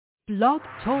Blog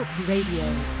Talk Radio.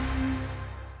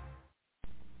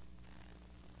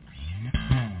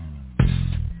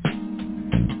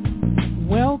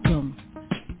 Welcome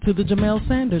to the Jamelle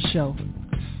Sanders Show,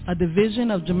 a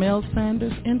division of Jamelle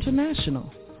Sanders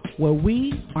International, where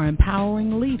we are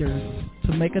empowering leaders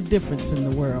to make a difference in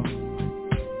the world.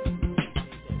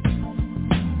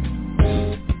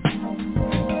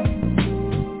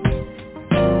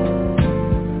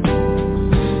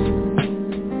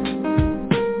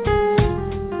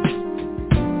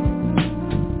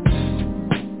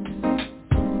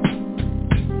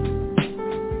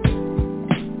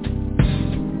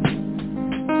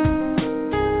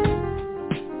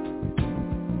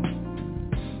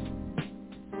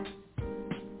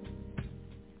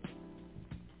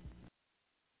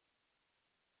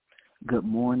 Good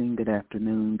morning, good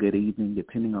afternoon, good evening,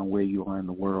 depending on where you are in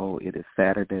the world. It is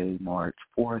Saturday, March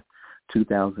 4th,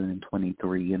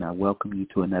 2023, and I welcome you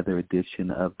to another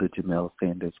edition of the Jamelle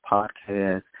Sanders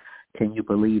Podcast. Can you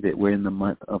believe it? We're in the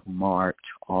month of March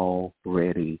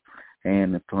already.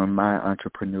 And from my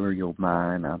entrepreneurial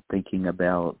mind, I'm thinking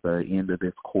about the end of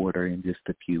this quarter in just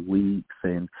a few weeks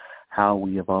and how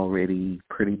we have already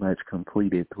pretty much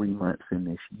completed 3 months in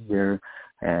this year,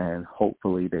 and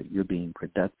hopefully that you're being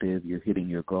productive, you're hitting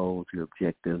your goals, your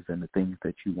objectives, and the things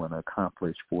that you want to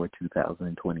accomplish for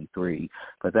 2023.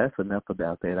 But that's enough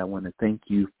about that. I want to thank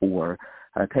you for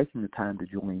taking the time to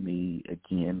join me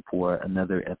again for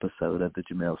another episode of the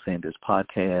Jamelle Sanders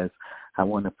Podcast. I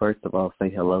want to first of all say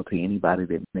hello to anybody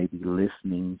that may be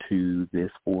listening to this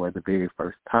for the very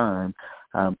first time.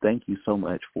 Thank you so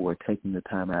much for taking the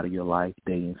time out of your life,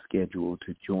 day, and schedule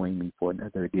to join me for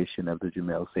another edition of the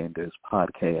Jamelle Sanders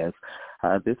Podcast.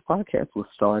 This podcast was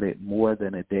started more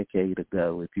than a decade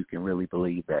ago, if you can really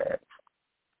believe that.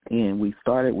 And we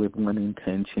started with one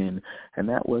intention, and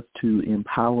that was to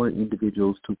empower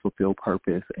individuals to fulfill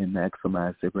purpose and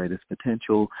maximize their greatest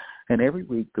potential. And every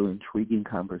week, through intriguing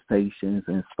conversations,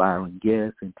 inspiring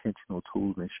guests, intentional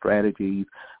tools and strategies,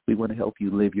 we want to help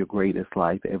you live your greatest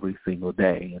life every single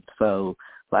day. And so,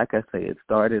 like I say, it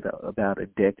started about a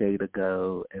decade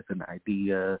ago as an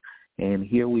idea, and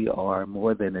here we are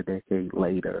more than a decade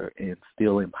later and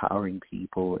still empowering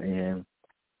people and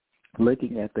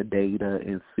looking at the data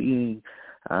and seeing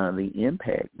the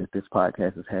impact that this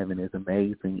podcast is having is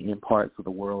amazing in parts of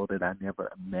the world that I never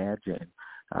imagined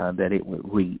that it would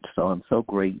reach. So I'm so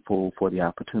grateful for the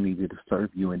opportunity to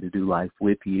serve you and to do life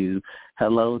with you.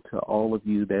 Hello to all of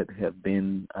you that have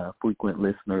been frequent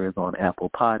listeners on Apple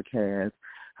Podcasts.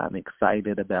 I'm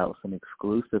excited about some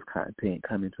exclusive content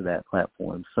coming to that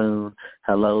platform soon.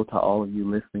 Hello to all of you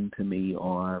listening to me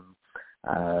on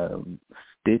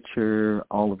Stitcher,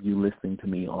 all of you listening to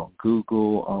me on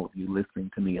Google, all of you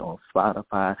listening to me on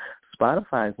Spotify.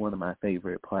 Spotify is one of my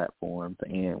favorite platforms,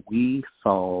 and we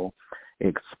saw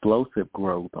explosive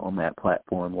growth on that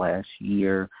platform last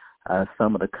year.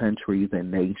 Some of the countries and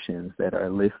nations that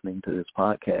are listening to this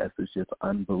podcast is just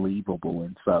unbelievable.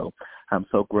 And so I'm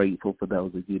so grateful for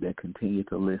those of you that continue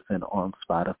to listen on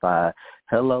Spotify.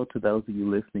 Hello to those of you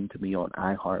listening to me on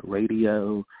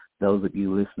iHeartRadio, those of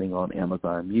you listening on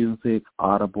Amazon Music,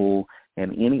 Audible,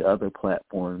 and any other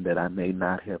platform that I may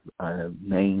not have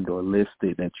named or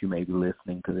listed that you may be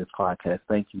listening to this podcast.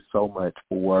 Thank you so much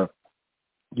for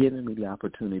giving me the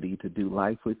opportunity to do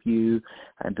life with you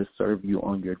and to serve you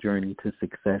on your journey to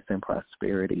success and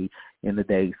prosperity in the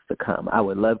days to come. I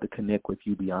would love to connect with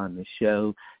you beyond the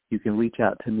show. You can reach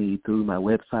out to me through my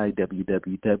website,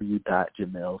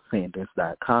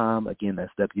 www.jamellesanders.com. Again,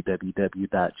 that's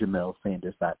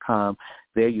www.jamellesanders.com.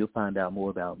 There you'll find out more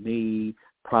about me,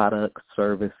 products,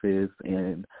 services,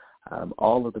 and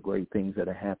all of the great things that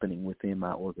are happening within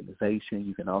my organization.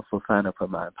 You can also sign up for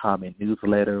my empowerment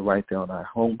newsletter right there on our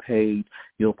homepage.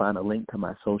 You'll find a link to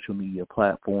my social media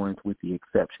platforms with the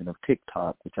exception of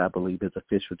TikTok, which I believe is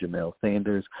official Jamelle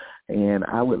Sanders, and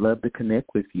I would love to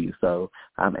connect with you. So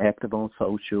I'm active on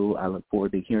social. I look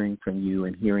forward to hearing from you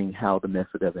and hearing how the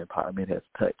method of empowerment has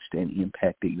touched and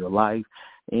impacted your life.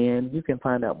 And you can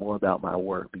find out more about my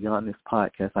work. Beyond this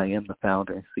podcast, I am the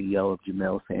founder and CEO of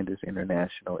Jamelle Sanders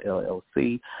International,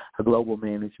 LLC, a global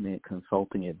management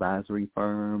consulting advisory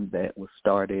firm that was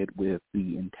started with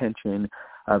the intention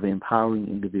of empowering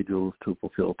individuals to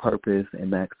fulfill purpose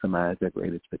and maximize their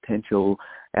greatest potential.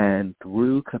 And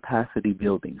through capacity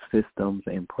building systems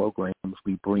and programs,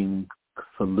 we bring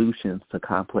solutions to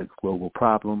complex global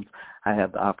problems. I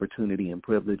have the opportunity and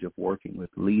privilege of working with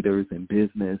leaders in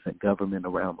business and government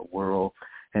around the world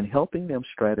and helping them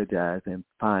strategize and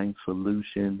find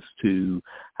solutions to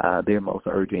their most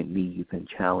urgent needs and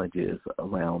challenges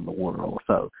around the world.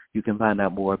 So you can find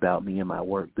out more about me and my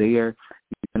work there.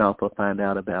 You can also find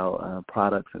out about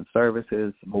products and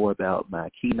services, more about my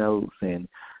keynotes and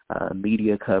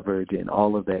media coverage, and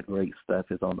all of that great stuff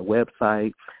is on the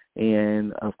website.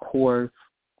 And, of course,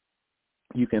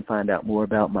 you can find out more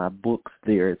about my books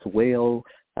there as well.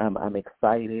 I'm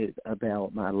excited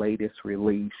about my latest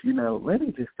release. Let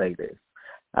me just say this.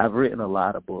 I've written a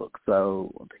lot of books,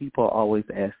 so people are always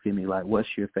asking me, like, what's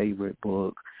your favorite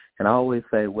book? And I always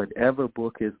say whatever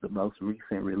book is the most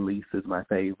recent release is my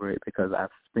favorite, because I've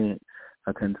spent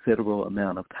a considerable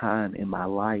amount of time in my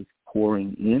life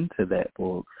pouring into that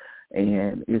book,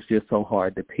 and it's just so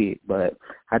hard to pick. But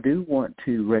I do want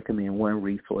to recommend one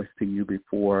resource to you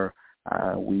before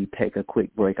we take a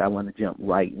quick break. I want to jump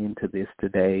right into this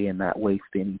today and not waste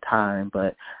any time.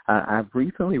 But I've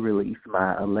recently released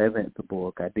my 11th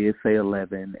book. I did say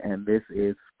 11, and this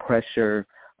is Pressure: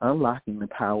 Unlocking the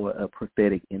Power of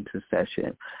Prophetic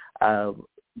Intercession.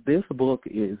 This book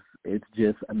it's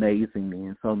just amazing me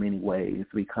in so many ways,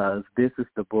 because this is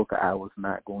the book I was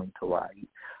not going to write.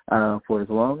 For as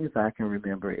long as I can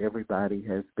remember, everybody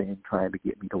has been trying to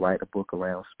get me to write a book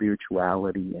around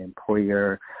spirituality and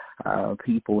prayer.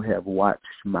 People have watched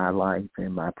my life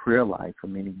and my prayer life for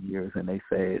many years, and they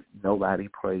said, nobody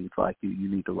prays like you. You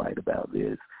need to write about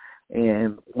this.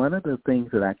 And one of the things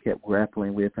that I kept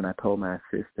grappling with, and I told my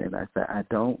assistant, I said, I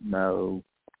don't know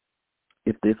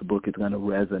if this book is going to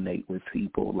resonate with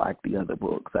people like the other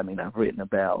books. I mean, I've written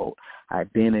about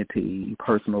identity,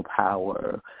 personal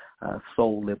power,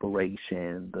 soul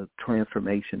liberation, the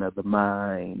transformation of the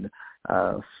mind,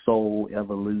 soul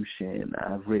evolution.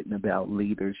 I've written about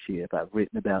leadership. I've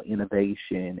written about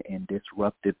innovation and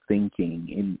disruptive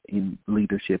thinking in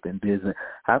leadership and business.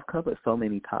 I've covered so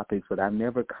many topics, but I've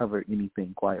never covered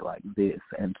anything quite like this.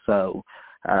 And so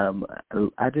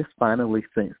I just finally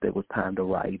sensed it was time to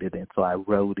write it, and so I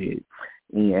wrote it,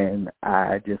 and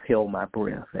I just held my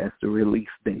breath as the release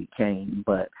date came.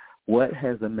 But what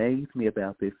has amazed me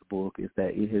about this book is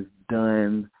that it has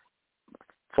done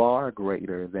far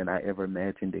greater than I ever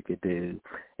imagined it could do.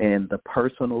 And the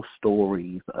personal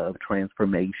stories of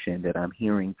transformation that I'm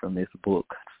hearing from this book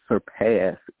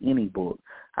surpass any book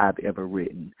I've ever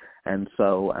written. And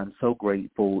so I'm so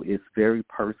grateful. It's very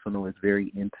personal. It's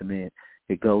very intimate.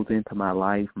 It goes into my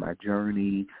life, my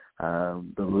journey,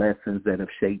 the lessons that have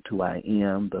shaped who I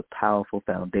am, the powerful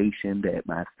foundation that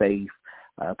my faith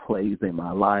plays in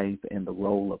my life, and the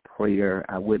role of prayer.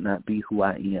 I would not be who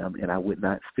I am, and I would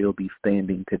not still be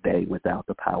standing today without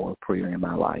the power of prayer in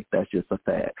my life. That's just a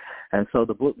fact. And so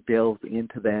the book delves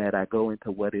into that. I go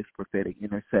into what is prophetic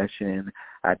intercession.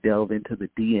 I delve into the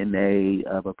DNA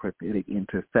of a prophetic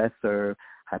intercessor.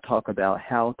 I talk about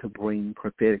how to bring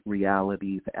prophetic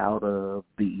realities out of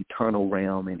the eternal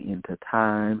realm and into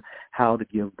time, how to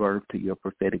give birth to your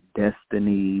prophetic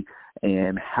destiny,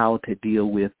 and how to deal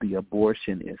with the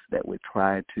abortionists that would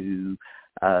try to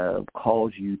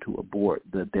cause you to abort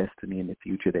the destiny and the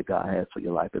future that God has for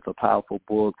your life. It's a powerful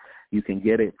book. You can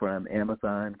get it from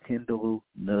Amazon, Kindle,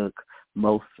 Nook.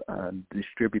 Most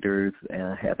distributors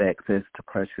have access to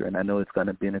Pressure, and I know it's going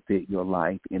to benefit your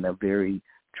life in a very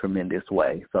tremendous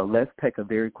way. So let's take a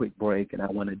very quick break, and I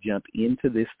want to jump into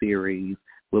this series.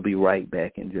 We'll be right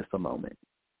back in just a moment.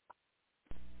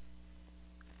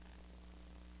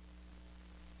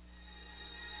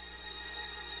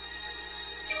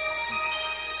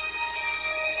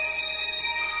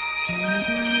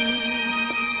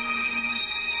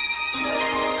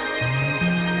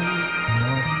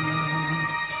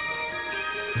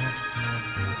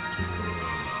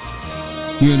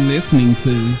 You're listening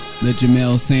to The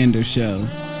Jamelle Sanders Show,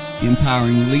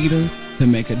 empowering leaders to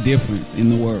make a difference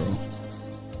in the world.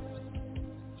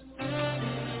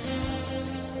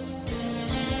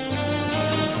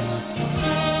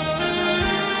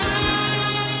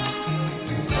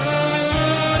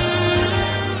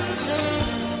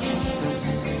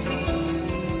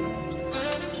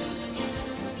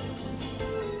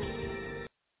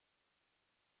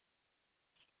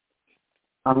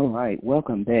 All right,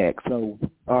 welcome back. So we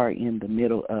are in the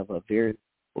middle of a very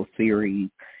cool series,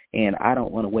 and I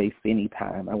don't want to waste any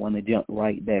time. I want to jump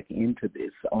right back into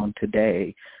this on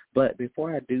today. But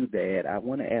before I do that, I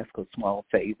want to ask a small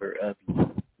favor of you.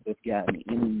 If you've gotten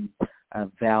any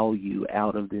value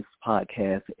out of this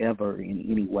podcast ever in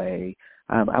any way,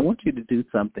 I want you to do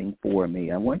something for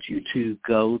me. I want you to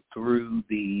go through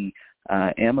the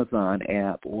Amazon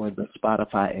app or the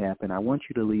Spotify app, and I want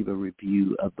you to leave a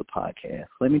review of the podcast.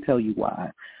 Let me tell you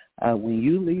why. When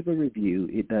you leave a review,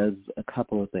 it does a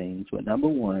couple of things. But number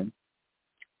one,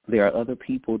 there are other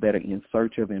people that are in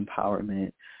search of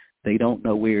empowerment. They don't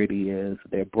know where it is.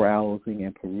 They're browsing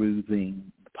and perusing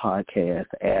the podcast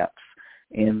apps,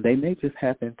 and they may just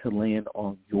happen to land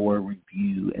on your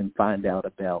review and find out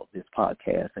about this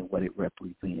podcast and what it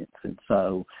represents. And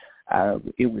so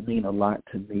it would mean a lot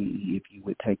to me if you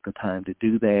would take the time to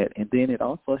do that. And then it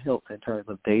also helps in terms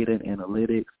of data and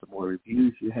analytics. The more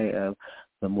reviews you have,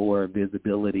 the more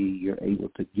visibility you're able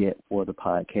to get for the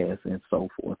podcast and so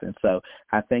forth. And so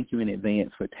I thank you in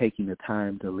advance for taking the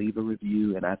time to leave a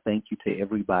review, and I thank you to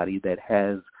everybody that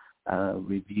has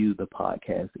reviewed the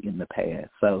podcast in the past.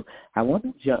 So I want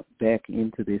to jump back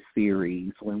into this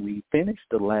series. When we finished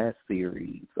the last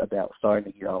series about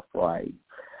starting the year off right,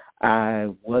 I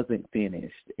wasn't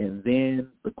finished. And then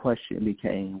the question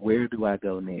became, where do I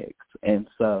go next? And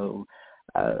so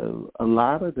a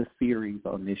lot of the series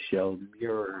on this show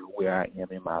mirror where I am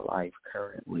in my life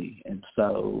currently. And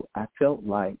so I felt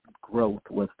like growth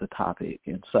was the topic.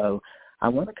 And so I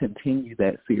want to continue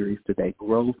that series today,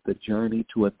 Growth, the Journey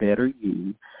to a Better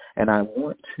You. And I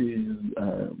want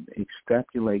to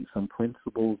extrapolate some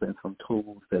principles and some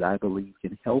tools that I believe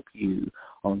can help you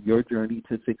on your journey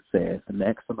to success,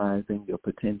 maximizing your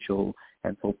potential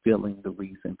and fulfilling the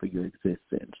reason for your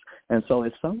existence. And so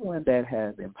as someone that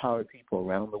has empowered people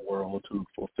around the world to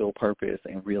fulfill purpose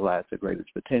and realize their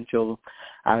greatest potential,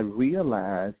 I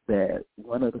realized that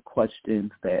one of the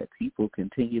questions that people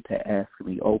continue to ask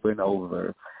me over and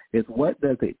over is, what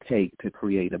does it take to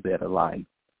create a better life?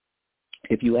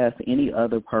 If you ask any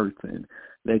other person,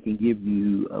 they can give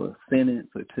you a sentence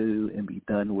or two and be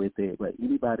done with it. But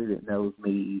anybody that knows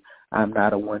me, I'm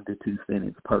not a 1 to 2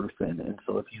 sentence person. And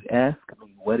so if you ask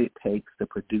me what it takes to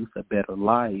produce a better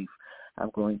life, I'm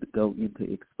going to go into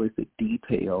explicit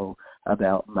detail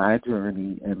about my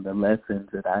journey and the lessons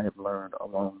that I have learned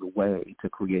along the way to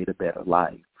create a better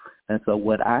life. And so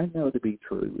what I know to be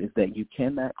true is that you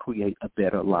cannot create a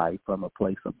better life from a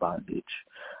place of bondage.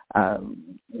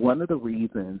 One of the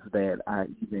reasons that I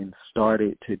even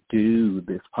started to do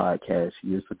this podcast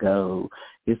years ago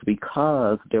is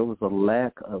because there was a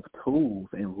lack of tools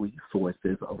and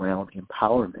resources around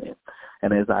empowerment.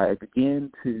 And as I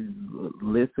began to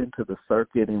listen to the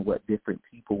circuit and what different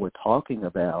people were talking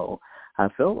about, I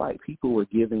felt like people were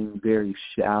giving very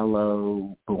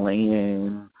shallow,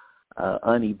 bland,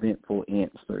 uneventful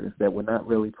answers that were not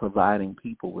really providing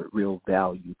people with real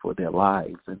value for their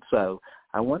lives. And so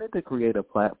I wanted to create a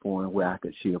platform where I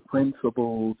could share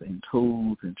principles and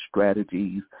tools and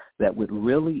strategies that would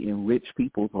really enrich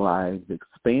people's lives,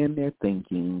 expand their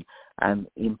thinking, and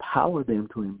empower them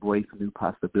to embrace new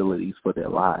possibilities for their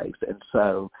lives. And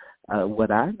so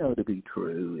what I know to be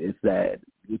true is that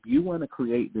if you want to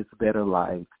create this better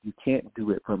life, you can't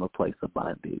do it from a place of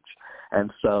bondage.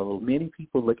 And so many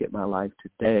people look at my life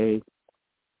today,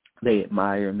 they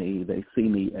admire me, they see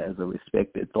me as a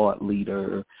respected thought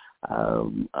leader,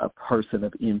 a person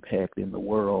of impact in the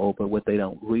world, but what they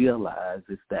don't realize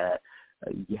is that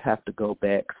you have to go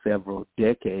back several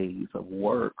decades of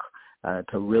work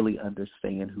to really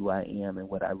understand who I am and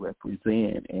what I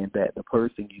represent, and that the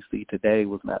person you see today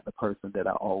was not the person that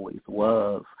I always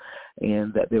was,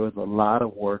 and that there was a lot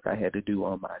of work I had to do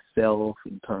on myself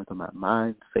in terms of my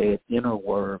mindset, inner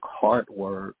work, heart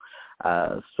work,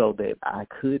 so that I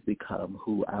could become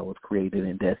who I was created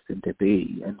and destined to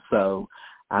be. And so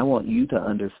I want you to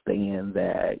understand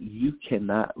that you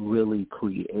cannot really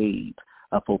create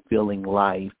a fulfilling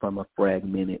life from a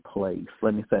fragmented place.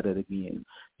 Let me say that again.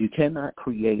 You cannot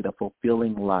create a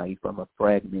fulfilling life from a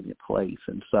fragmented place.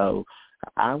 And so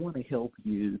I want to help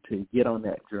you to get on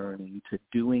that journey to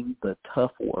doing the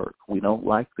tough work. We don't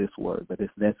like this work, but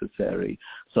it's necessary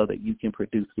so that you can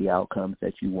produce the outcomes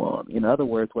that you want. In other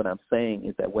words, what I'm saying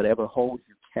is that whatever holds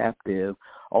you captive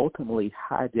ultimately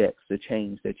hijacks the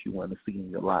change that you want to see in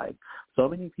your life. So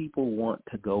many people want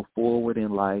to go forward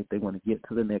in life. They want to get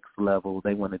to the next level.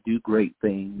 They want to do great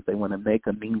things. They want to make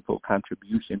a meaningful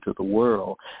contribution to the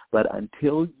world. But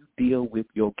until you deal with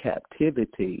your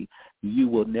captivity, you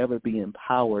will never be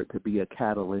empowered to be a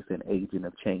catalyst and agent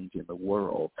of change in the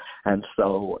world. And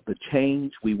so the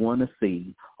change we want to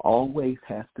see always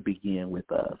has to begin with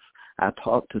us. I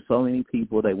talk to so many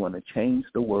people, they want to change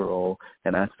the world,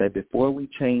 and I say, before we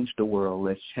change the world,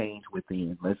 let's change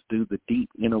within. Let's do the deep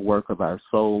inner work of our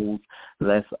souls.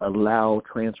 Let's allow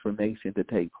transformation to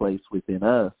take place within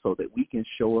us so that we can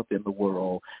show up in the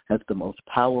world as the most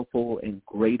powerful and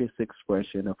greatest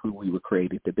expression of who we were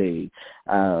created to be.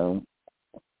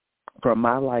 From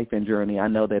my life and journey, I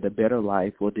know that a better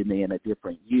life will demand a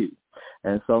different you.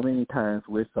 And so many times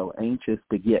we're so anxious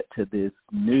to get to this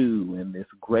new and this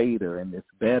greater and this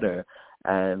better,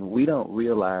 and we don't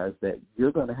realize that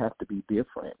you're going to have to be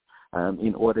different.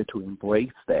 in order to embrace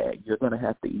that, you're going to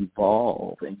have to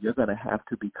evolve, and you're going to have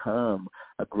to become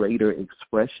a greater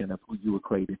expression of who you were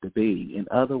created to be. In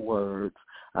other words,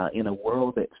 in a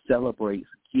world that celebrates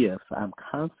gifts, I'm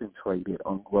concentrated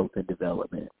on growth and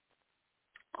development.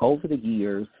 Over the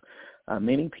years,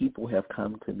 many people have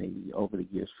come to me over the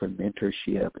years for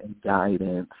mentorship and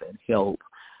guidance and help.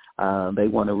 They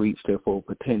want to reach their full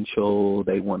potential.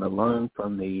 They want to learn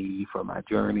from me, from my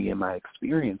journey and my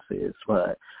experiences.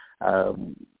 But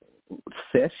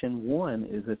session one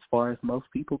is as far as most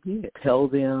people get. Tell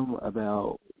them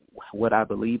about what I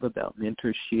believe about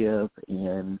mentorship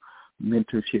and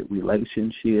mentorship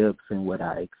relationships and what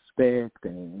I expect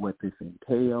and what this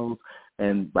entails.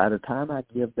 And by the time I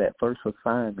give that first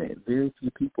assignment, very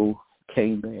few people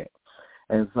came back.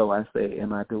 And so I say,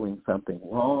 am I doing something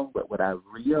wrong? But what I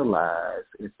realize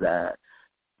is that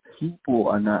people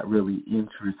are not really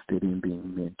interested in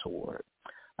being mentored.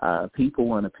 People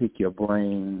want to pick your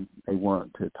brain. They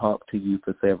want to talk to you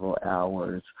for several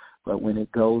hours. But when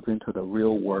it goes into the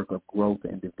real work of growth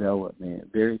and development,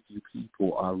 very few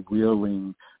people are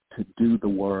willing to do the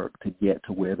work to get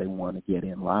to where they want to get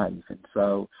in life. And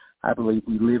so I believe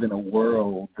we live in a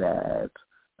world that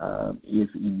is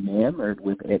enamored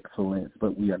with excellence,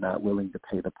 but we are not willing to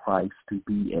pay the price to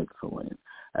be excellent.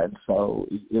 And so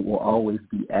it will always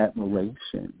be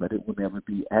admiration, but it will never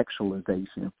be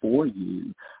actualization for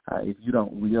you if you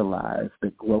don't realize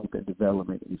that growth and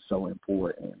development is so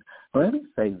important. But let me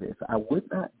say this. I would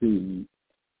not be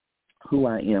who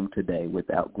I am today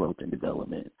without growth and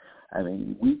development. I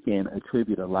mean, we can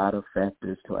attribute a lot of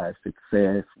factors to our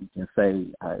success. We can say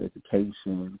our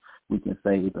education. We can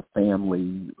say the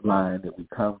family line that we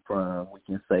come from. We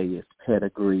can say it's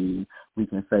pedigree. We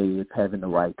can say it's having the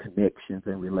right connections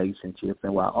and relationships.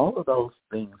 And while all of those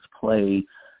things play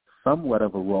somewhat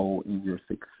of a role in your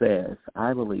success,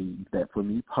 I believe that for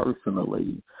me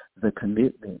personally, the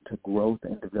commitment to growth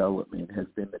and development has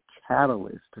been the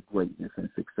catalyst to greatness and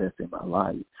success in my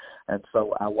life. And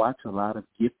so I watch a lot of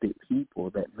gifted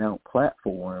people that mount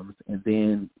platforms, and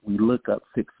then we look up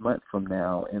 6 months from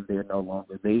now and they're no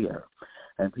longer there.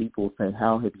 And people say,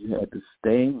 how have you had the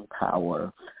staying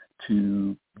power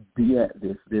to be at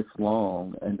this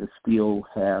long and to still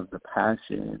have the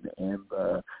passion and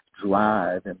the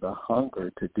drive and the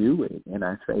hunger to do it? And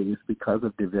I say it's because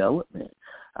of development.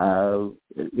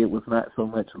 It was not so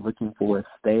much looking for a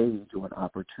stage or an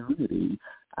opportunity.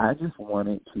 I just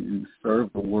wanted to serve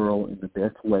the world in the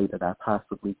best way that I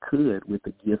possibly could with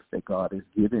the gifts that God has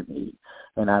given me.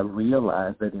 And I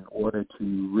realized that in order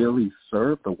to really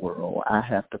serve the world, I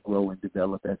have to grow and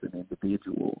develop as an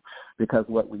individual, because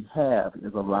what we have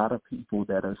is a lot of people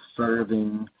that are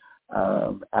serving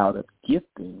out of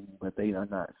gifting, but they are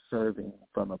not serving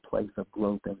from a place of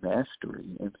growth and mastery.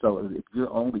 And so if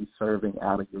you're only serving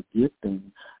out of your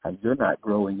gifting and you're not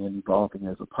growing and evolving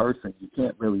as a person, you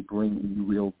can't really bring any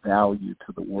real value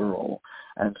to the world.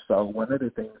 And so one of the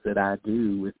things that I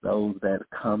do with those that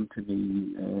come to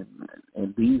me,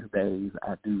 and these days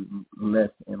I do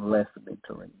less and less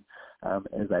mentoring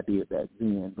as I did back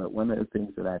then, but one of the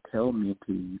things that I tell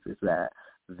mentees is that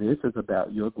this is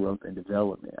about your growth and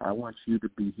development. I want you to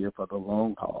be here for the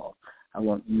long haul. I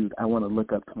want to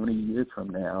look up 20 years from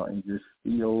now and you're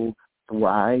still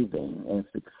thriving and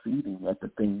succeeding at the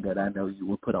thing that I know you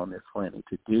were put on this planet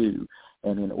to do.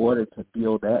 And in order to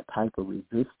build that type of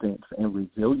resistance and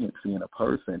resiliency in a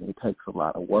person, it takes a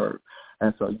lot of work.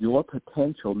 And so your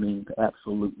potential means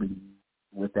absolutely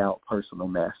without personal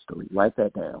mastery. Write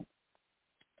that down.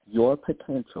 Your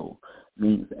potential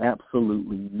means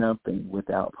absolutely nothing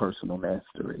without personal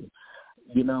mastery.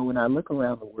 You know, when I look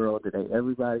around the world today,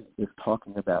 everybody is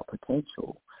talking about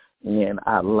potential. And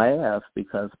I laugh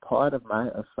because part of my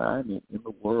assignment in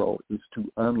the world is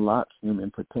to unlock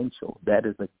human potential. That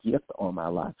is a gift on my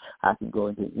life. I can go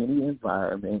into any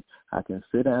environment. I can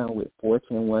sit down with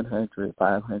Fortune 100,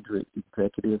 500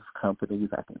 executives, companies.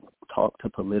 I can talk to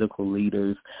political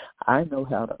leaders. I know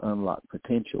how to unlock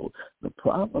potential. The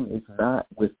problem is not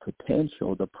with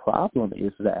potential. The problem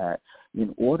is that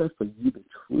in order for you to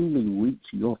truly reach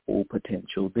your full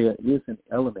potential, there is an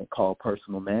element called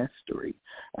personal mastery.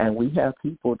 And we have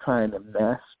people trying to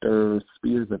master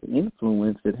spheres of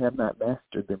influence that have not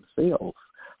mastered themselves.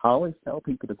 I always tell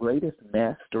people the greatest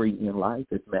mastery in life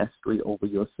is mastery over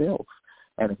yourself.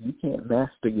 And if you can't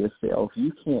master yourself,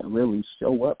 you can't really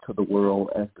show up to the world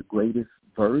as the greatest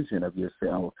version of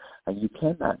yourself, and you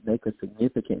cannot make a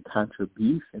significant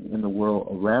contribution in the world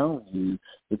around you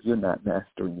if you're not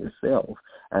mastering yourself.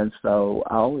 And so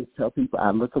I always tell people,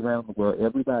 I look around the world,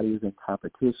 everybody is in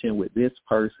competition with this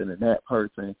person and that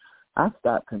person. I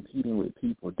stopped competing with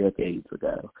people decades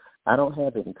ago. I don't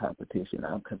have any competition.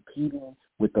 I'm competing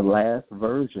with the last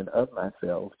version of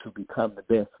myself to become the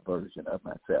best version of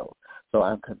myself. So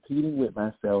I'm competing with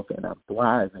myself, and I'm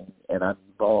thriving, and I'm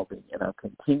evolving, and I'm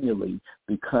continually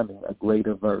becoming a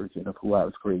greater version of who I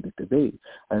was created to be.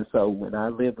 And so when I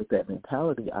live with that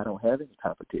mentality, I don't have any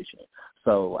competition.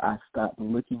 So I stopped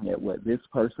looking at what this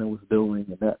person was doing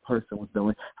and that person was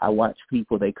doing. I watch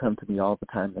people, they come to me all the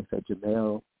time, they say,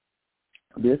 Jamelle,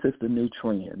 this is the new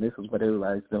trend. This is what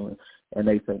everybody's doing. And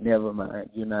they say, never mind,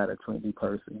 you're not a trendy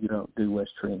person. You don't do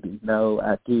what's trendy. No,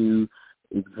 I do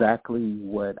exactly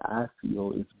what I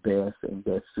feel is best and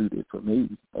best suited for me.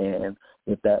 And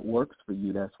if that works for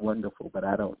you, that's wonderful. But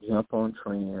I don't jump on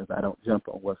trends. I don't jump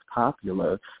on what's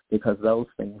popular, because those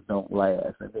things don't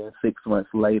last. And then 6 months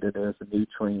later, there's a new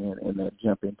trend, and they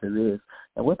jump into this.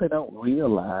 And what they don't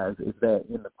realize is that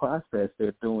in the process,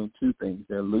 they're doing two things.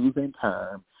 They're losing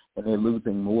time, and they're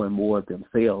losing more and more of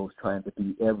themselves trying to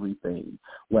be everything.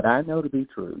 What I know to be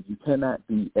true, you cannot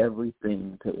be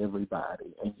everything to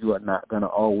everybody, and you are not going to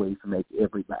always make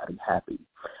everybody happy.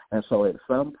 And so at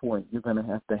some point, you're going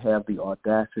to have the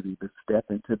audacity to step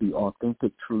into the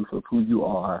authentic truth of who you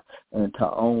are and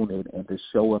to own it and to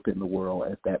show up in the world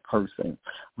as that person.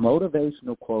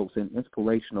 Motivational quotes and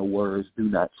inspirational words do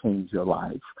not change your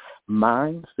life.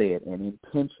 Mindset and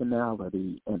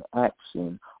intentionality and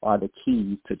action are the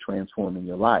keys to transforming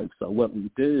your life. So what we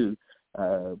do,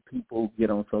 people get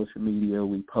on social media,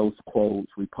 we post quotes,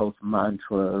 we post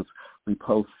mantras, we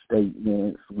post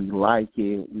statements, we like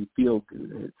it, we feel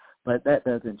good, but that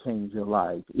doesn't change your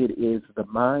life. It is the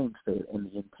mindset and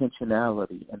the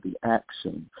intentionality and the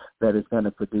action that is going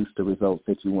to produce the results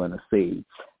that you want to see.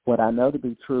 What I know to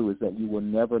be true is that you will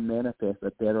never manifest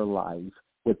a better life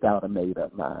without a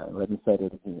made-up mind. Let me say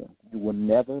that again. You will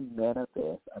never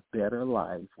manifest a better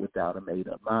life without a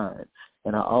made-up mind.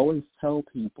 And I always tell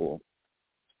people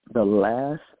the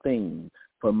last thing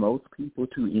for most people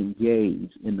to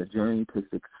engage in the journey to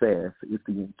success is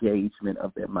the engagement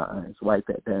of their minds. Write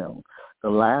that down. The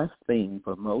last thing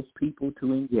for most people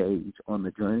to engage on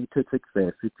the journey to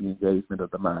success is the engagement of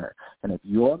the mind. And if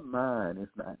your mind is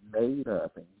not made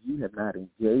up and you have not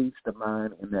engaged the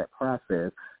mind in that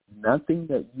process, nothing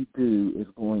that you do is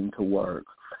going to work.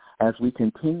 As we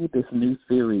continue this new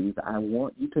series, I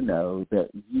want you to know that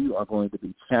you are going to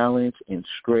be challenged and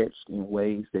stretched in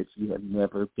ways that you have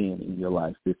never been in your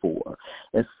life before.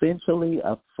 Essentially,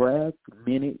 a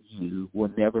fragmented you will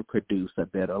never produce a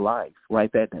better life.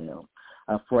 Write that down.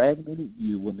 A fragmented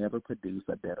you will never produce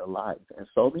a better life. And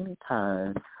so many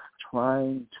times,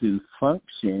 trying to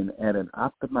function at an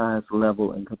optimized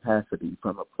level and capacity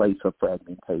from a place of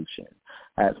fragmentation.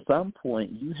 At some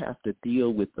point, you have to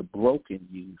deal with the broken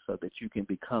you so that you can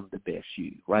become the best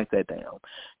you. Write that down.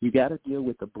 You got to deal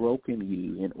with the broken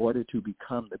you in order to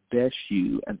become the best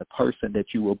you and the person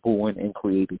that you were born and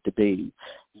created to be.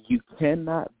 You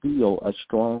cannot build a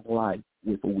strong life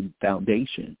with a weak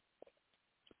foundation.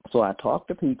 So I talk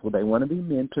to people, they want to be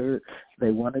mentored,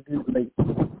 they want to do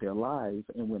their lives,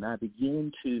 and when I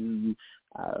begin to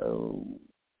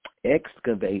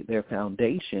excavate their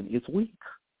foundation, it's weak.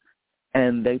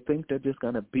 And they think they're just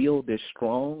going to build this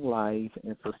strong life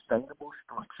and sustainable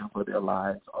structure for their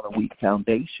lives on a weak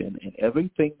foundation. And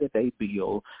everything that they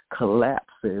build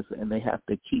collapses, and they have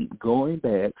to keep going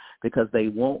back because they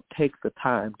won't take the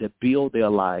time to build their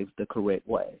lives the correct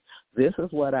way. This is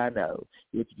what I know.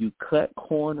 If you cut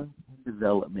corners in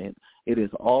development, it is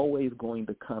always going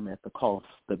to come at the cost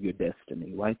of your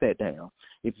destiny. Write that down.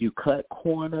 If you cut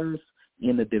corners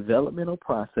in the developmental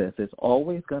process, it's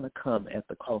always going to come at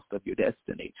the cost of your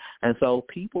destiny. And so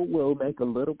people will make a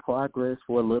little progress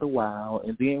for a little while,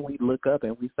 and then we look up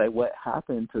and we say, what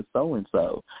happened to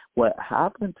so-and-so? What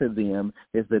happened to them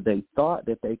is that they thought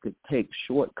that they could take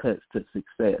shortcuts to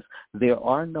success. There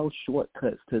are no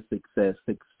shortcuts to success.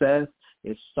 Success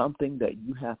is something that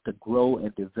you have to grow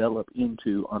and develop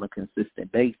into on a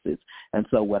consistent basis. And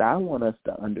so what I want us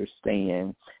to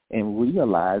understand and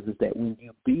realize is that when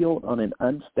you build on an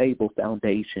unstable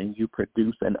foundation, you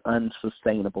produce an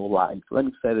unsustainable life. Let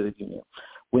me say that again.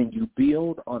 When you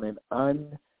build on an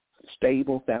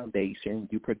unstable foundation,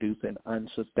 you produce an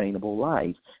unsustainable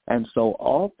life. And so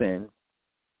often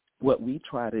what we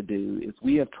try to do is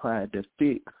we have tried to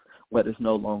fix what is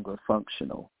no longer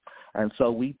functional. And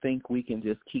so we think we can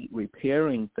just keep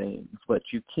repairing things, but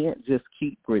you can't just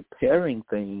keep repairing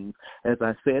things. As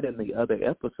I said in the other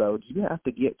episodes, you have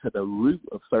to get to the root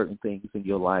of certain things in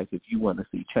your life if you want to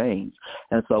see change.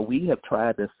 And so we have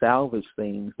tried to salvage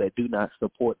things that do not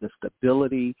support the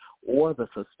stability or the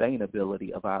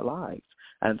sustainability of our lives.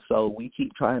 And so we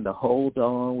keep trying to hold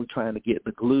on. We're trying to get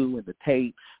the glue and the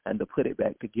tape and to put it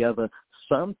back together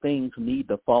Some things need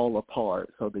to fall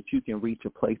apart so that you can reach a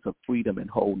place of freedom and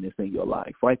wholeness in your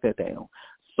life. Write that down.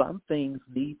 Some things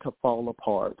need to fall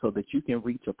apart so that you can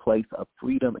reach a place of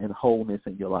freedom and wholeness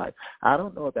in your life. I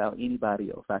don't know about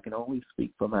anybody else. I can only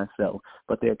speak for myself.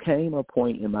 But there came a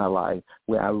point in my life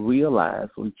where I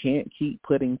realized we can't keep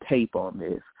putting tape on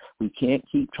this. We can't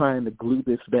keep trying to glue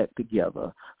this back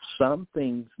together. Some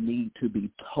things need to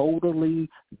be totally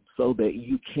so that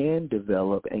you can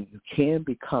develop and you can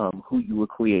become who you were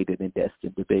created and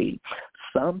destined to be.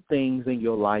 Some things in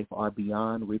your life are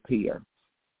beyond repair.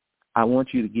 I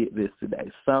want you to get this today.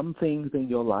 Some things in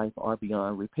your life are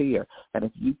beyond repair. And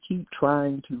if you keep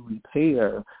trying to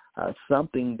repair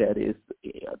something that is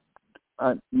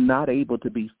not able to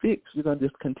be fixed, you're going to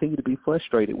just continue to be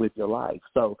frustrated with your life.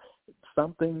 So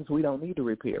some things we don't need to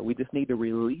repair. We just need to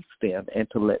release them and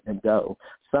to let them go.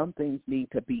 Some things need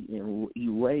to be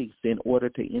erased in order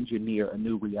to engineer a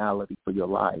new reality for your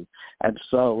life. And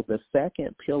so the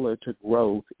second pillar to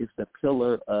growth is the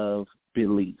pillar of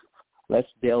belief. Let's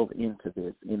delve into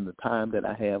this in the time that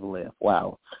I have left.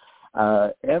 Wow.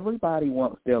 Everybody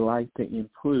wants their life to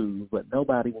improve, but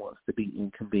nobody wants to be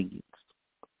inconvenienced.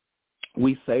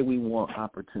 We say we want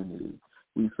opportunity.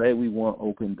 We say we want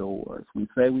open doors. We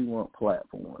say we want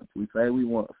platforms. We say we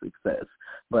want success.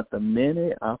 But the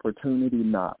minute opportunity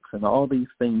knocks and all these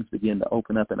things begin to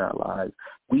open up in our lives,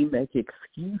 we make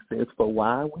excuses for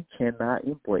why we cannot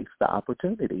embrace the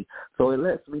opportunity. So it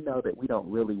lets me know that we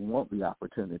don't really want the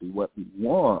opportunity. What we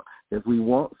want is we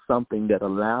want something that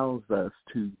allows us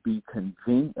to be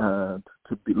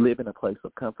live in a place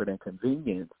of comfort and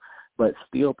convenience, but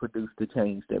still produce the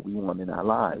change that we want in our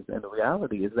lives. And the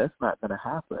reality is that's not going to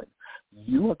happen.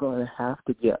 You are going to have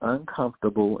to get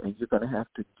uncomfortable and you're going to have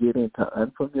to get into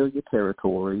unfamiliar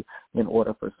territory in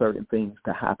order for certain things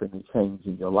to happen and change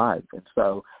in your life. And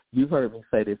so you've heard me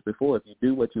say this before. If you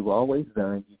do what you've always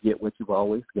done, you get what you've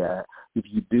always got. If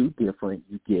you do different,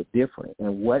 you get different.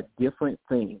 And what different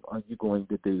thing are you going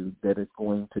to do that is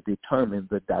going to determine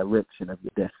the direction of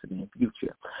your destiny and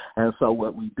future? And so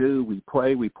what we do, we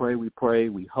pray, we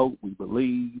hope, we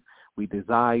believe, we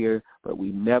desire, but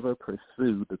we never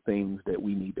pursue the things that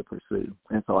we need to pursue.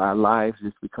 And so our lives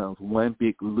just becomes one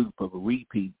big loop of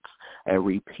repeats, and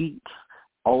repeats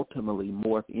ultimately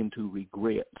morph into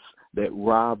regrets that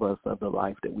rob us of the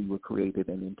life that we were created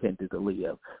and intended to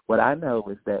live. What I know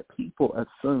is that people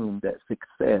assume that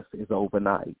success is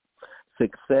overnight.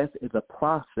 Success is a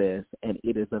process, and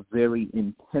it is a very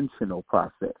intentional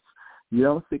process. You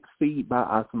don't succeed by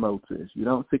osmosis. You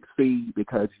don't succeed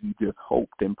because you just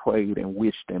hoped and prayed and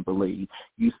wished and believed.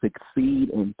 You succeed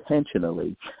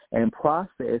intentionally. And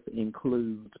process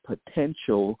includes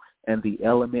potential and the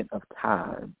element of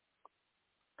time.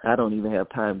 I don't even have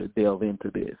time to delve into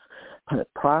this.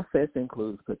 Process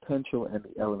includes potential and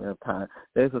the element of time.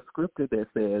 There's a scripture that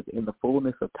says, in the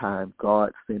fullness of time,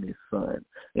 God sent his son.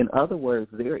 In other words,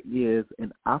 there is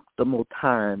an optimal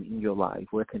time in your life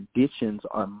where conditions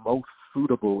are most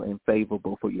suitable and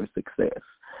favorable for your success.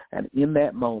 And in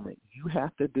that moment, you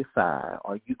have to decide,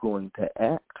 are you going to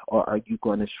act or are you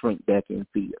going to shrink back in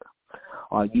fear?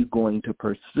 Are you going to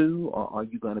pursue or are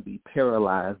you going to be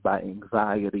paralyzed by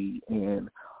anxiety and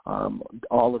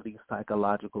all of these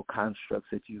psychological constructs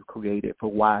that you've created for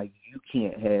why you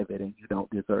can't have it and you don't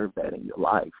deserve that in your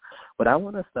life? What I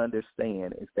want us to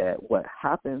understand is that what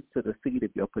happens to the seed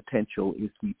of your potential is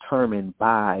determined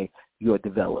by your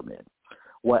development.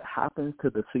 What happens to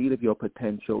the seed of your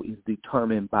potential is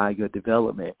determined by your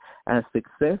development. And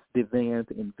success demands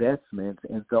investments,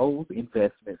 and those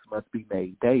investments must be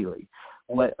made daily.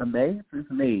 What amazes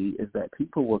me is that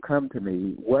people will come to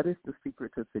me, what is the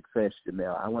secret to success,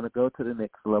 Jamelle? I want to go to the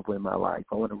next level in my life.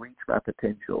 I want to reach my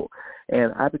potential.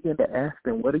 And I begin to ask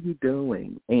them, what are you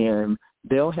doing? And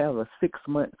they'll have a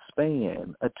 6-month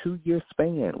span, a 2-year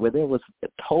span where there was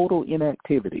total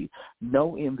inactivity,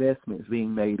 no investments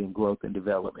being made in growth and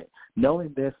development, no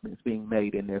investments being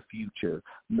made in their future.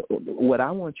 What I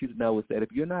want you to know is that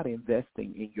if you're not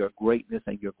investing in your greatness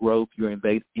and your growth, you're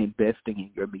investing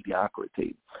in your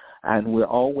mediocrity. And we're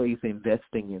always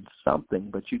investing in something,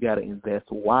 but you got to invest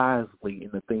wisely in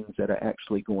the things that are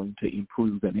actually going to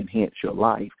improve and enhance your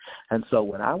life. And so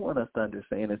what I want us to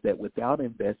understand is that without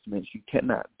investments, you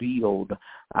cannot build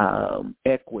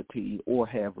equity or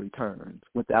have returns.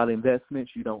 Without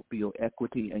investments, you don't build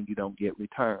equity and you don't get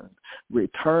returns.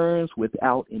 Returns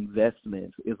without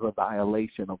investments is a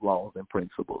violation of laws and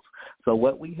principles. So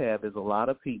what we have is a lot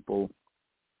of people,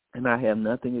 and I have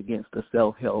nothing against the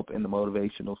self-help and the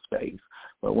motivational space,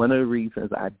 but one of the reasons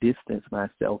I distance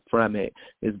myself from it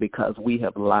is because we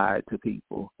have lied to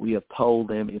people. We have told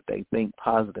them if they think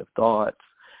positive thoughts,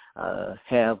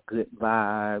 have good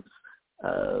vibes,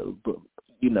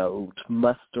 to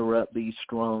muster up these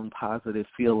strong, positive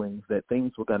feelings that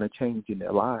things were going to change in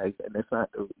their lives, and that's not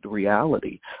the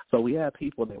reality. So we have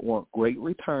people that want great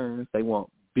returns, they want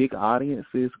big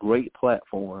audiences, great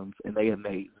platforms, and they have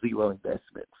made zero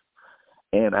investments.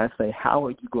 And I say, how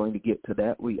are you going to get to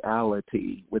that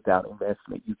reality without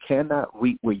investment? You cannot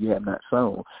reap where you have not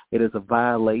sown. It is a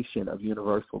violation of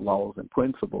universal laws and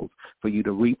principles for you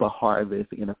to reap a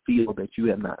harvest in a field that you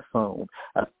have not sown.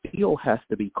 A field has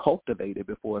to be cultivated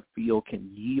before a field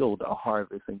can yield a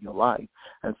harvest in your life.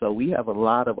 And so we have a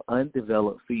lot of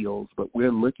undeveloped fields, but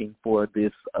we're looking for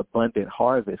this abundant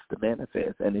harvest to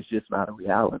manifest, and it's just not a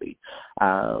reality.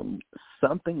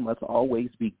 Something must always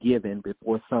be given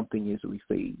before something is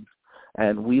received.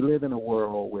 And we live in a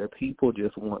world where people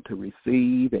just want to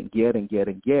receive and get and get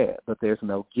and get, but there's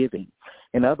no giving.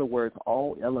 In other words,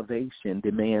 all elevation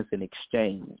demands an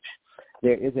exchange.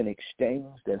 There is an exchange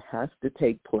that has to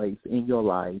take place in your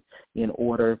life in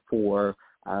order for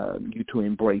you to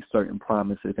embrace certain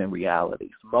promises and realities.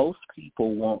 Most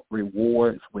people want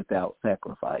rewards without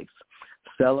sacrifice,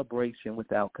 celebration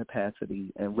without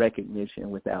capacity, and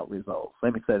recognition without results.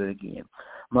 Let me say that again.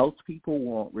 Most people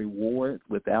want rewards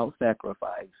without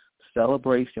sacrifice,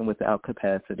 celebration without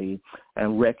capacity,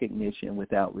 and recognition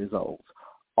without results.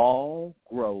 All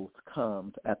growth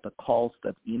comes at the cost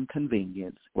of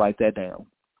inconvenience. Write that down.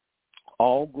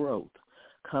 All growth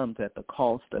comes at the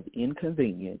cost of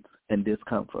inconvenience and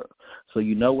discomfort. So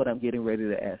you know what I'm getting ready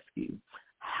to ask you.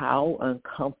 How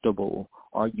uncomfortable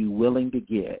are you willing to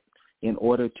get in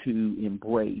order to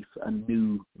embrace a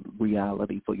new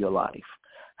reality for your life?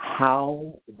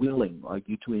 How willing are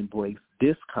you to embrace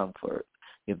discomfort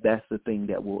if that's the thing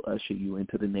that will usher you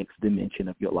into the next dimension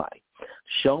of your life?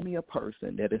 Show me a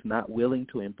person that is not willing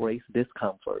to embrace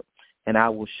discomfort, and I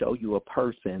will show you a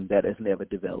person that has never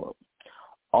developed.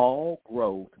 All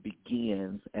growth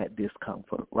begins at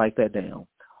discomfort. Write that down.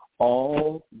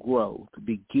 All growth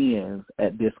begins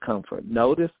at discomfort.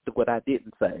 Notice what I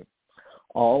didn't say.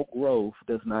 All growth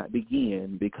does not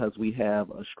begin because we have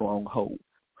a strong hope.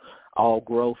 All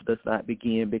growth does not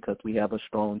begin because we have a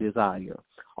strong desire.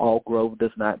 All growth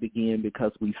does not begin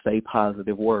because we say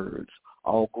positive words.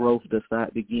 All growth does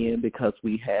not begin because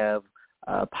we have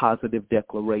positive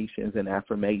declarations and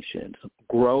affirmations.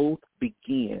 Growth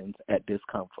begins at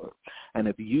discomfort. And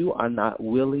if you are not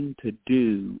willing to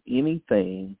do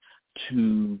anything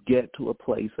to get to a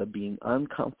place of being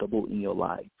uncomfortable in your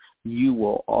life, you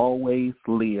will always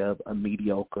live a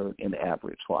mediocre and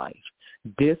average life.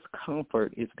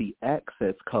 Discomfort is the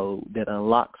access code that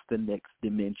unlocks the next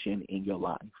dimension in your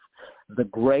life. The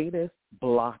greatest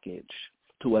blockage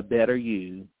to a better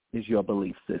you is your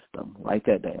belief system. Write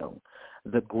that down.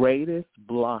 The greatest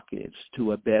blockage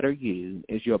to a better you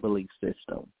is your belief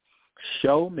system.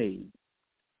 Show me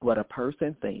what a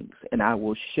person thinks, and I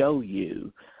will show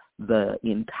you the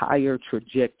entire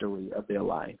trajectory of their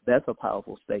life. That's a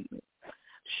powerful statement.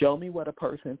 Show me what a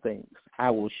person thinks. I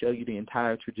will show you the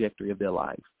entire trajectory of their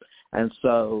life. And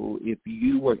so if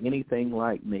you were anything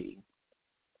like me,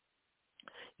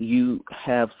 you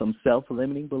have some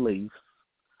self-limiting beliefs,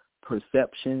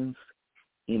 perceptions,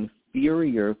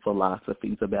 inferior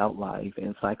philosophies about life,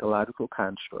 and psychological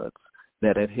constructs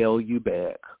that have held you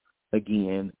back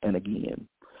again and again.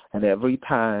 And every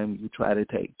time you try to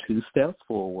take 2 steps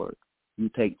forward, you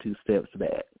take 2 steps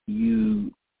back.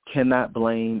 You cannot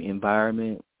blame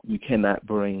environment. You cannot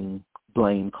blame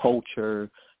culture.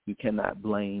 You cannot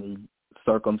blame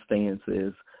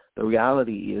circumstances. The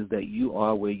reality is that you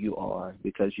are where you are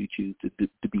because you choose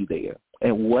to be there.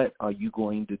 And what are you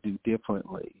going to do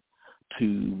differently to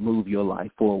move your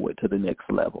life forward to the next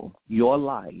level? Your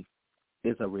life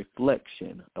is a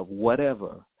reflection of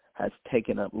whatever has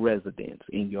taken up residence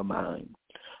in your mind.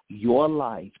 Your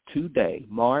life today,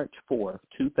 March 4th,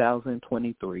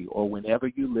 2023, or whenever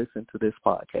you listen to this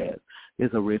podcast,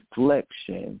 is a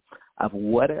reflection of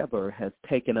whatever has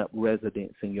taken up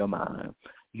residence in your mind.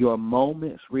 Your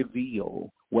moments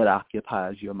reveal what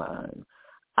occupies your mind.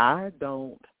 I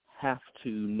don't have to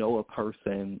know a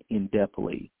person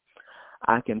in-depthly.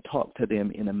 I can talk to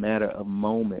them in a matter of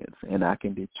moments, and I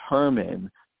can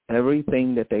determine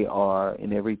everything that they are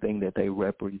and everything that they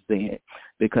represent,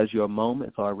 because your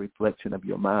moments are a reflection of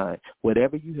your mind.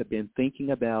 Whatever you have been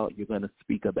thinking about, you're going to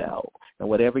speak about. And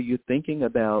whatever you're thinking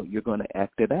about, you're going to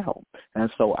act it out. And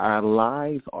so our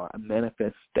lives are a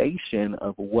manifestation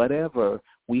of whatever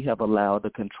we have allowed to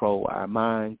control our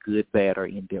mind, good, bad, or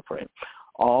indifferent.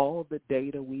 All the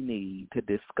data we need to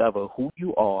discover who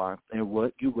you are and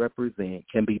what you represent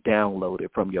can be downloaded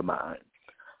from your mind.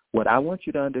 What I want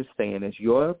you to understand is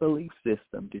your belief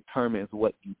system determines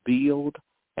what you build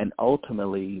and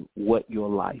ultimately what your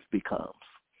life becomes.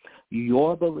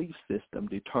 Your belief system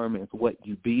determines what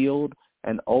you build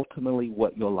and ultimately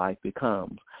what your life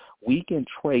becomes. We can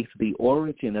trace the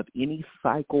origin of any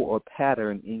cycle or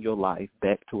pattern in your life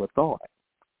back to a thought.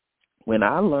 When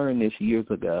I learned this years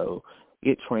ago,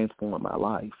 it transformed my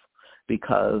life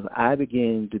because I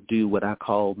began to do what I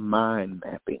call mind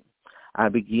mapping. I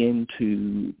began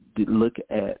to look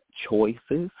at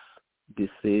choices,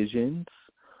 decisions,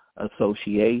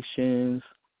 associations,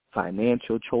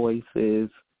 financial choices,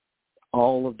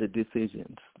 all of the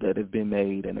decisions that have been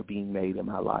made and are being made in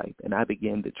my life. And I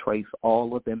began to trace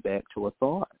all of them back to a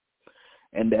thought.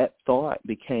 And that thought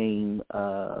became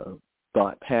a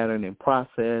thought pattern and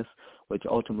process, which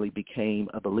ultimately became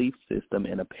a belief system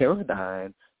and a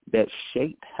paradigm that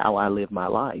shaped how I live my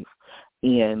life.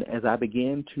 And as I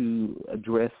began to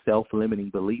address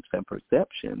self-limiting beliefs and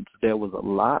perceptions, there was a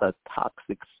lot of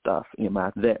toxic stuff in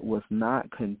my that was not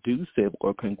conducive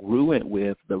or congruent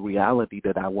with the reality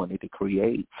that I wanted to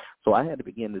create. So I had to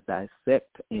begin to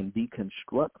dissect and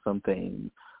deconstruct some things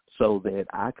so that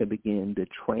I could begin to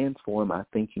transform my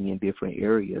thinking in different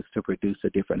areas to produce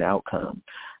a different outcome.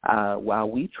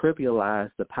 While we trivialize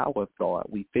the power of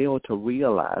thought, we fail to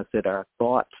realize that our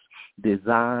thoughts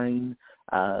design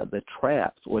the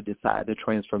traps or decide the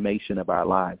transformation of our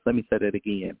lives. Let me say that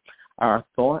again. Our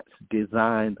thoughts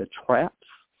design the traps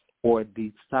or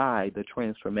decide the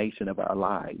transformation of our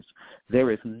lives.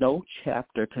 There is no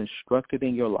chapter constructed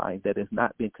in your life that has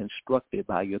not been constructed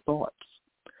by your thoughts.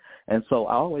 And so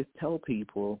I always tell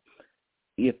people,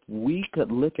 if we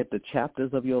could look at the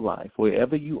chapters of your life,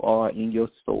 wherever you are in your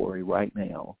story right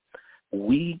now,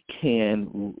 we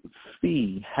can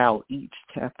see how each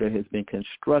chapter has been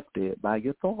constructed by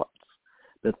your thoughts.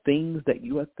 The things that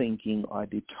you are thinking are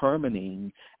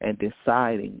determining and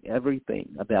deciding everything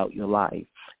about your life.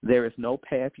 There is no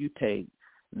path you take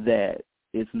that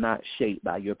is not shaped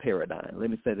by your paradigm.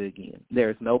 Let me say that again. There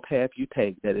is no path you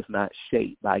take that is not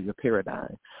shaped by your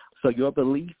paradigm. So your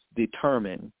beliefs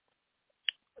determine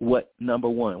what, number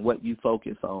one, what you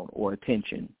focus on, or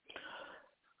attention.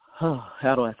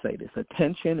 How do I say this?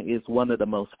 Attention is one of the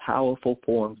most powerful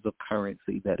forms of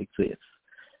currency that exists.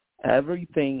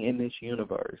 Everything in this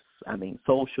universe,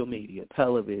 social media,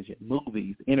 television,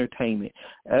 movies, entertainment,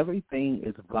 everything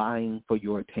is vying for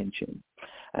your attention.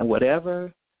 And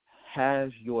whatever has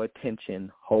your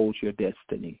attention holds your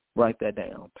destiny. Write that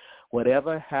down.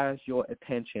 Whatever has your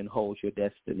attention holds your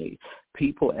destiny.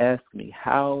 People ask me,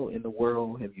 how in the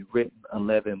world have you written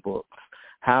 11 books?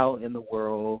 How in the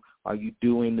world are you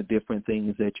doing the different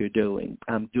things that you're doing?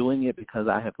 I'm doing it because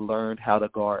I have learned how to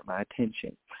guard my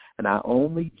attention. And I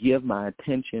only give my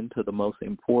attention to the most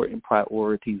important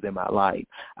priorities in my life.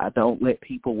 I don't let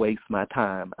people waste my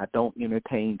time. I don't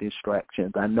entertain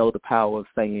distractions. I know the power of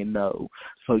saying no.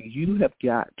 So you have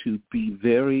got to be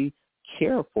very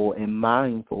careful and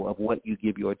mindful of what you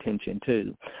give your attention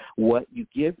to. What you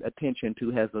give attention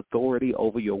to has authority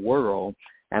over your world,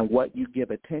 and what you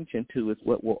give attention to is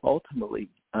what will ultimately,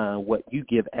 what you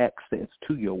give access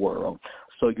to your world.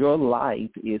 So your life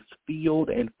is fueled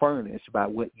and furnished by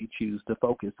what you choose to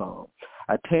focus on.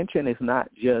 Attention is not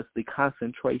just the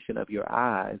concentration of your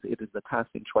eyes, it is the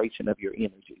concentration of your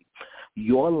energy.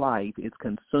 Your life is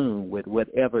consumed with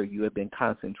whatever you have been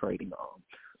concentrating on.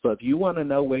 So if you want to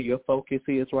know where your focus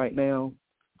is right now,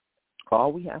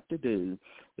 all we have to do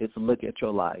is look at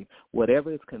your life.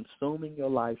 Whatever is consuming your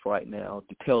life right now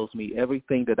tells me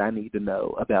everything that I need to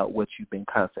know about what you've been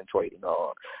concentrating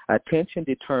on. Attention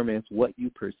determines what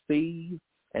you perceive,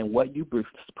 and what you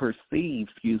perceive,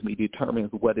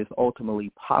 determines what is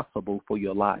ultimately possible for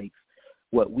your life.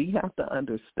 What we have to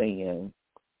understand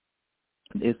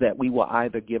is that we will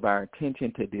either give our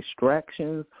attention to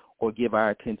distractions or give our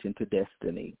attention to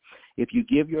destiny. If you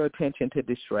give your attention to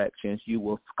distractions, you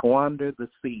will squander the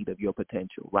seed of your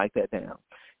potential. Write that down.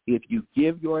 If you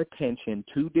give your attention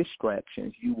to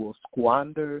distractions, you will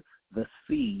squander the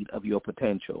seed of your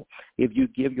potential. If you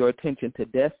give your attention to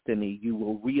destiny, you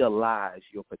will realize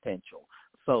your potential.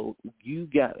 So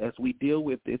as we deal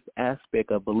with this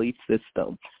aspect of belief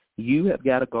system, you have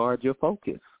got to guard your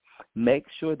focus. Make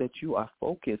sure that you are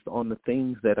focused on the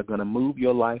things that are going to move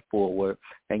your life forward,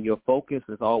 and your focus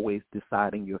is always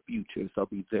deciding your future, so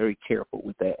be very careful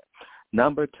with that.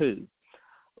 Number two,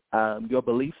 your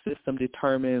belief system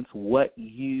determines what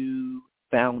you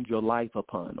found your life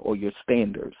upon, or your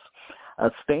standards.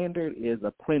 A standard is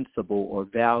a principle or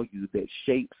value that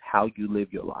shapes how you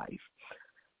live your life.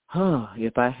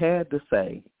 If I had to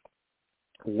say,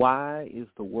 why is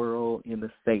the world in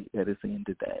the state that it's in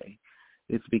today?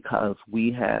 is because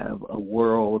we have a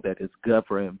world that is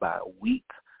governed by weak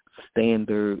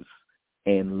standards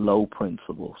and low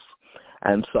principles.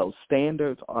 And so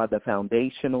standards are the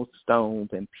foundational stones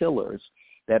and pillars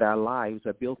that our lives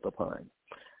are built upon.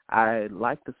 I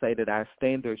like to say that our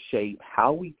standards shape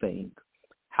how we think,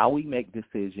 how we make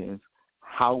decisions,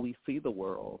 how we see the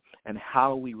world, and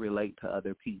how we relate to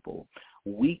other people.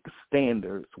 Weak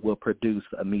standards will produce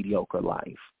a mediocre life.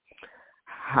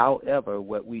 However,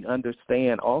 what we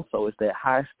understand also is that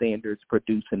high standards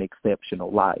produce an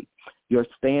exceptional life. Your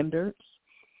standards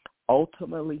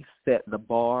ultimately set the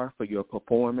bar for your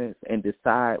performance and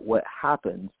decide what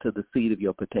happens to the seed of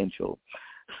your potential.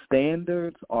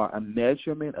 Standards are a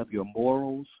measurement of your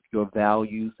morals, your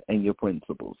values, and your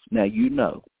principles. Now, you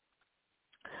know,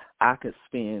 I could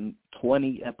spend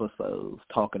 20 episodes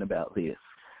talking about this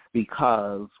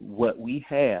because what we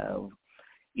have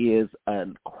is a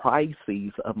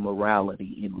crisis of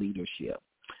morality in leadership.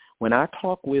 When I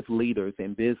talk with leaders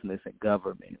in business and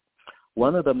government,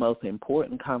 one of the most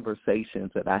important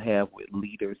conversations that I have with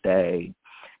leaders today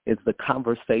is the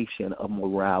conversation of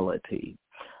morality.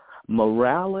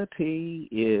 Morality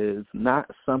is not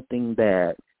something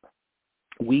that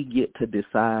we get to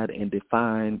decide and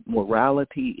define.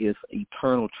 Morality is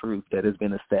eternal truth that has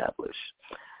been established.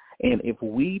 And if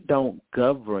we don't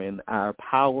govern our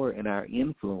power and our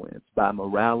influence by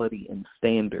morality and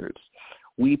standards,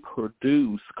 we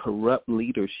produce corrupt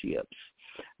leaderships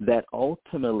that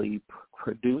ultimately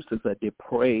produces a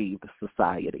depraved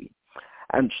society.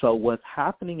 And so what's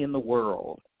happening in the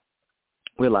world,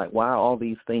 we're like, why are all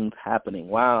these things happening?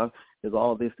 Why is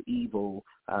all this evil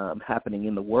happening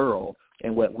in the world?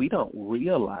 And what we don't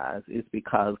realize is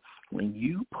because when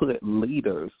you put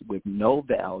leaders with no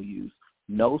values,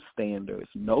 no standards,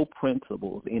 no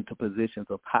principles into positions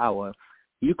of power,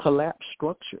 you collapse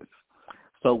structures.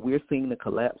 So we're seeing the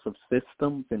collapse of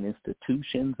systems and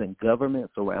institutions and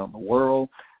governments around the world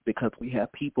because we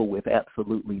have people with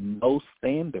absolutely no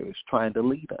standards trying to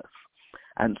lead us.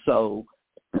 And so,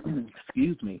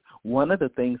 one of the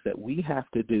things that we have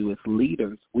to do as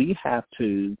leaders, we have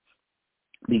to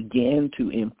begin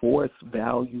to enforce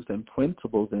values and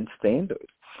principles and standards.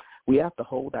 We have to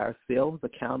hold ourselves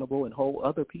accountable and hold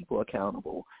other people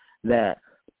accountable that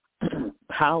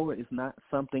power is not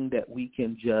something that we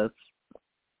can just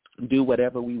do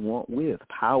whatever we want with.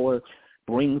 Power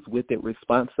brings with it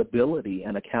responsibility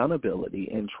and accountability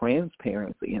and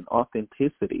transparency and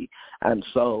authenticity. And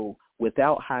so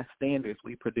without high standards,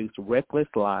 we produce reckless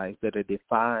lives that are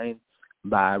defined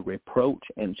by reproach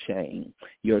and shame.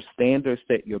 Your standards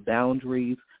set your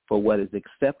boundaries for what is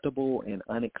acceptable and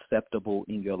unacceptable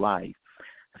in your life.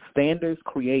 Standards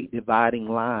create dividing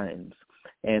lines,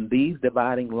 and these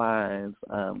dividing lines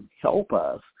help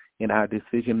us in our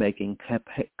decision-making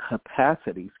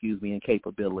capacity, and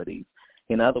capabilities.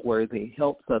 In other words, it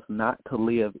helps us not to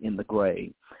live in the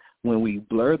gray. When we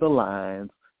blur the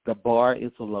lines, the bar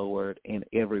is lowered and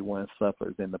everyone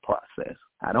suffers in the process.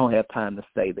 I don't have time to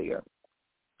stay there.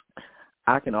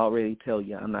 I can already tell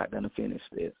you I'm not going to finish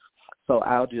this. So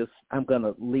I'm going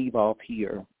to leave off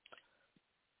here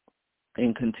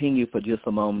and continue for just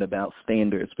a moment about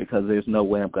standards because there's no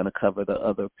way I'm going to cover the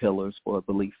other pillars for a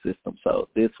belief system. So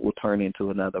this will turn into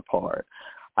another part.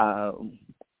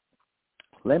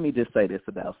 Let me just say this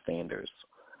about standards.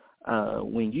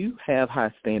 When you have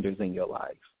high standards in your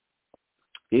life,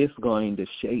 it's going to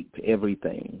shape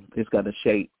everything. It's going to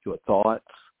shape your thoughts.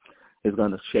 It's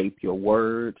going to shape your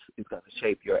words. It's going to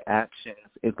shape your actions.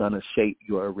 It's going to shape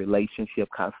your relationship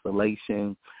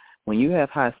constellation. When you have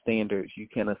high standards, you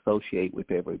can associate with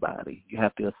everybody. You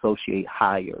have to associate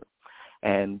higher.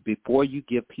 And before you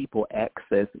give people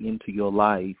access into your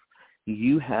life,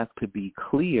 you have to be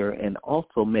clear and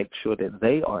also make sure that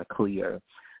they are clear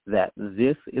that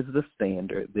this is the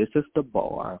standard, this is the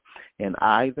bar, and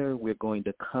either we're going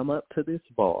to come up to this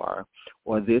bar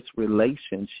or this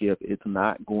relationship is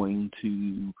not going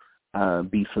to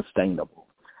be sustainable.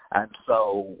 And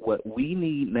so what we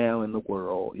need now in the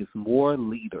world is more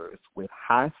leaders with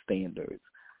high standards,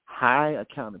 high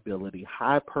accountability,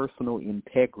 high personal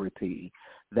integrity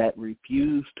that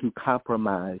refuse to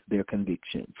compromise their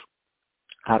convictions.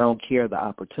 I don't care the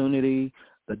opportunity,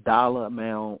 the dollar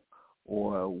amount,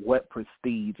 or what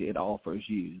prestige it offers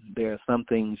you. There are some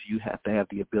things you have to have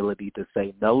the ability to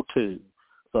say no to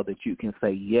so that you can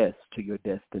say yes to your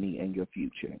destiny and your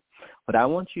future. What I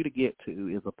want you to get to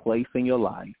is a place in your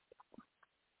life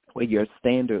where your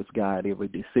standards guide every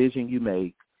decision you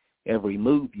make, every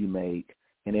move you make,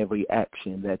 and every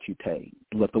action that you take.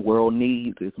 What the world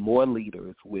needs is more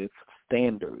leaders with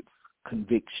standards,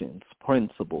 convictions,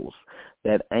 principles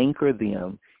that anchor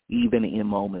them even in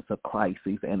moments of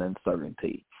crisis and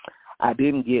uncertainty. I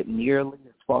didn't get nearly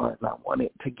as far as I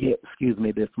wanted to get,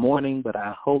 this morning, but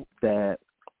I hope that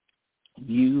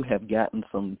you have gotten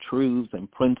some truths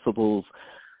and principles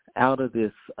out of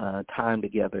this time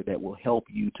together that will help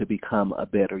you to become a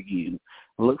better you.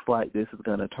 It looks like this is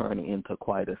going to turn into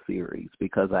quite a series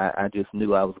because I just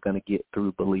knew I was going to get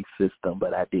through belief system,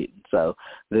 but I didn't. So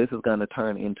this is going to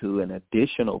turn into an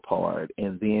additional part,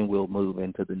 and then we'll move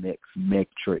into the next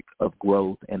metric of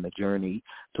growth and the journey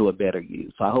to a better you.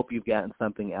 So I hope you've gotten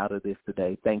something out of this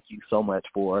today. Thank you so much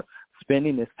for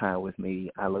spending this time with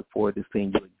me. I look forward to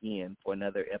seeing you again for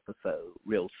another episode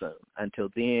real soon. Until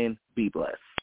then, be blessed.